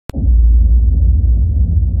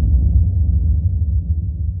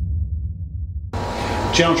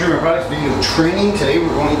Channel Treatment Products video training. Today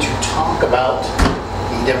we're going to talk about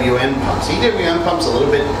EWN pumps. EWN pumps a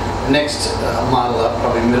little bit next model up,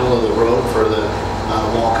 probably middle of the road for the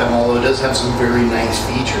Walchem, although it does have some very nice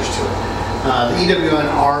features to it. The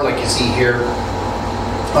EWN-R, like you see here,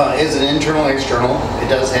 is an internal external. It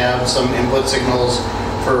does have some input signals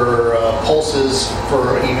for pulses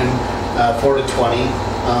for even 4 to 20.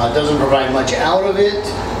 It doesn't provide much out of it,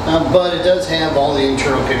 but it does have all the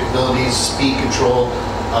internal capabilities: speed control,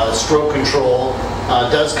 stroke control.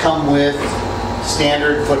 It does come with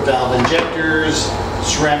standard foot valve injectors,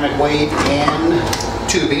 ceramic weight, and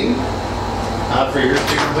tubing for your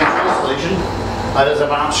complete installation. It does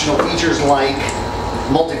have optional features like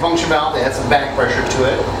multifunction valve that has some back pressure to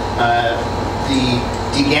it, the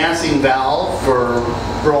degassing valve for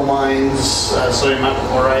bromines, sodium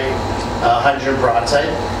hypochlorite, hydrogen peroxide,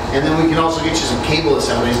 and then we can also get you some cable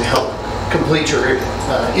assemblies to help complete your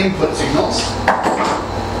input signals.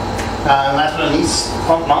 And last but not least,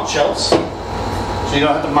 pump mount shelves. So you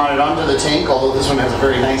don't have to mount it onto the tank, although this one has a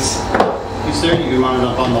very nice piece there. You can mount it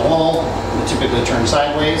up on the wall. It typically turns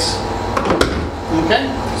sideways. Okay,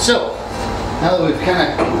 so now that we've kind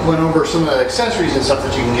of went over some of the accessories and stuff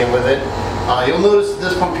that you can get with it, you'll notice that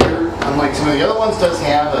this pump here, unlike some of the other ones, does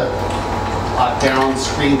have a lockdown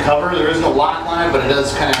screen cover. There is no lock on it, but it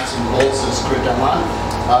does kind of have some bolts that screw it down on.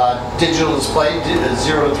 Digital display,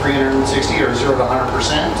 0 to 360 or 0 to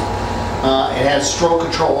 100%. It has stroke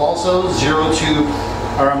control also, 20 to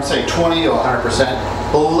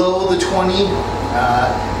 100%. Below the 20,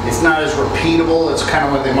 it's not as repeatable. It's kind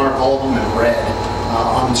of when they mark all of them in red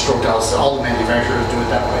on the stroke dials. All the manufacturers do it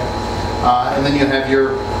that way. And then you have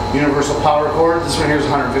your universal power cord. This one here is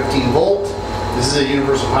 115 volt. This is a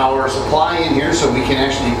universal power supply in here, so we can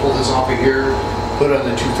actually pull this off of here, put it on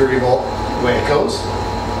the 230 volt, the way it goes.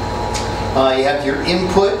 You have your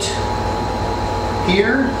input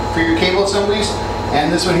here for your cable assemblies,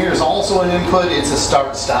 and this one here is also an input. It's a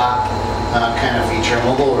start-stop kind of feature, and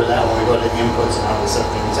we'll go over that when we go to the inputs and how to set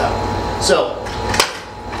things up. So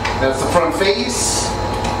that's the front face.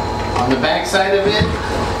 On the back side of it,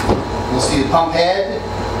 we'll see the pump head.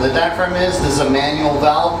 The diaphragm this is a manual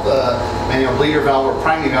valve, manual bleeder valve or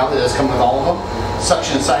priming valve that does come with all of them.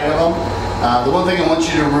 Suction side of them. The one thing I want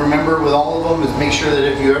you to remember with all of them is make sure that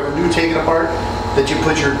if you ever do take it apart, that you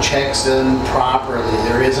put your checks in properly.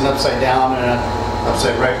 There is an upside down and an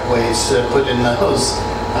upside right place to put in those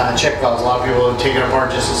check valves. A lot of people take it apart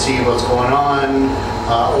just to see what's going on,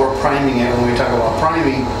 or priming it when we talk about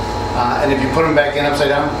priming. And if you put them back in upside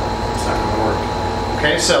down, it's not going to work.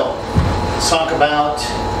 Okay, so let's talk about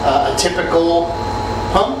a typical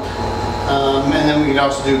pump, and then we can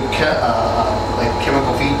also do like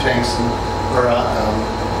chemical feed tanks or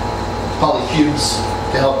polycubes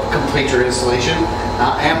to help complete your installation.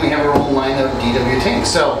 And we have our own line of DW tanks.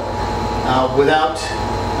 So without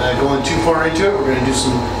going too far into it, we're going to do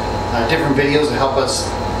some different videos to help us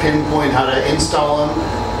pinpoint how to install them,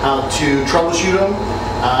 how to troubleshoot them,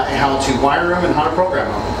 and how to wire them, and how to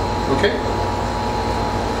program them. Okay?